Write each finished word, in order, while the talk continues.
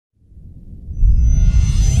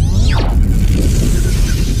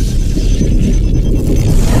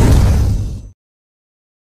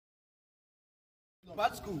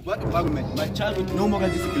bad school, bad environment. My child with no moral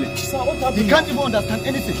discipline. Sir, what happened? He can't even understand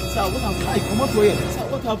anything. Sir, what happened? I come out for here.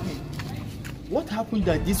 Sir, what happened? What happened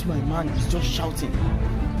that this my man is just shouting?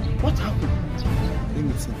 What happened? Let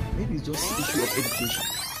me see. Maybe it's just the issue of education.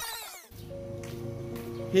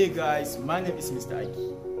 Hey guys, my name is Mr.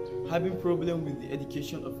 Ike. Having problem with the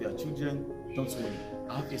education of your children? Don't worry,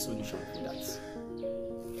 I have a solution for that.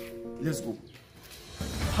 Let's go.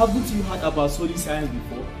 Haven't you heard about Solid Science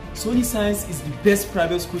before? Solid Science is the best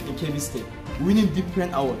private school in Kebbi State, winning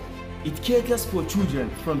different awards. It caters for children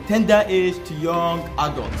from tender age to young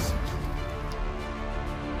adults.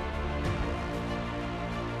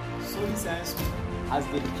 Solid Science has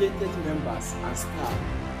dedicated members and staff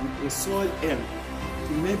with a sole aim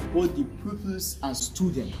to make both the pupils and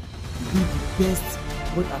students be the best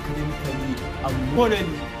both academically and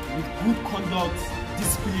morally with good conduct,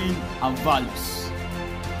 discipline and values.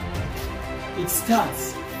 It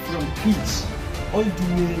starts from pitch all the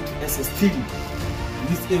way to SS3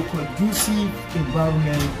 with a conducive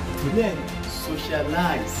environment to learn,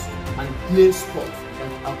 socialize and play sports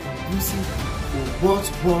that are conducive for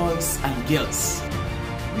both boys and girls.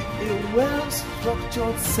 With a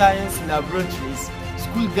well-structured science laboratories,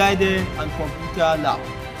 school garden and computer lab.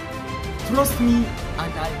 Trust me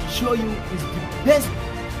and I assure you it's the best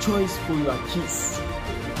choice for your kids.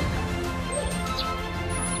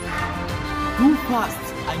 Do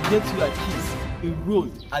fast and get your kids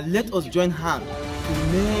enrolled and let us join hands to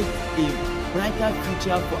make a brighter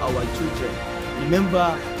future for our children.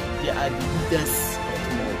 Remember, they are the leaders of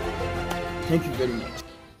tomorrow. Thank you very much.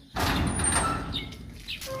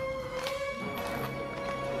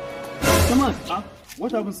 Come on, huh?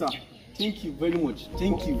 What happened, sir? Thank you very much.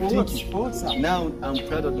 Thank you. For Thank what, you. sir? Now I'm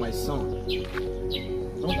proud of my son.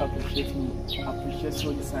 Don't appreciate me. Appreciate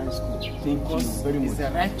Solid Science School. Thank you very much. It's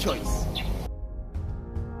the right choice.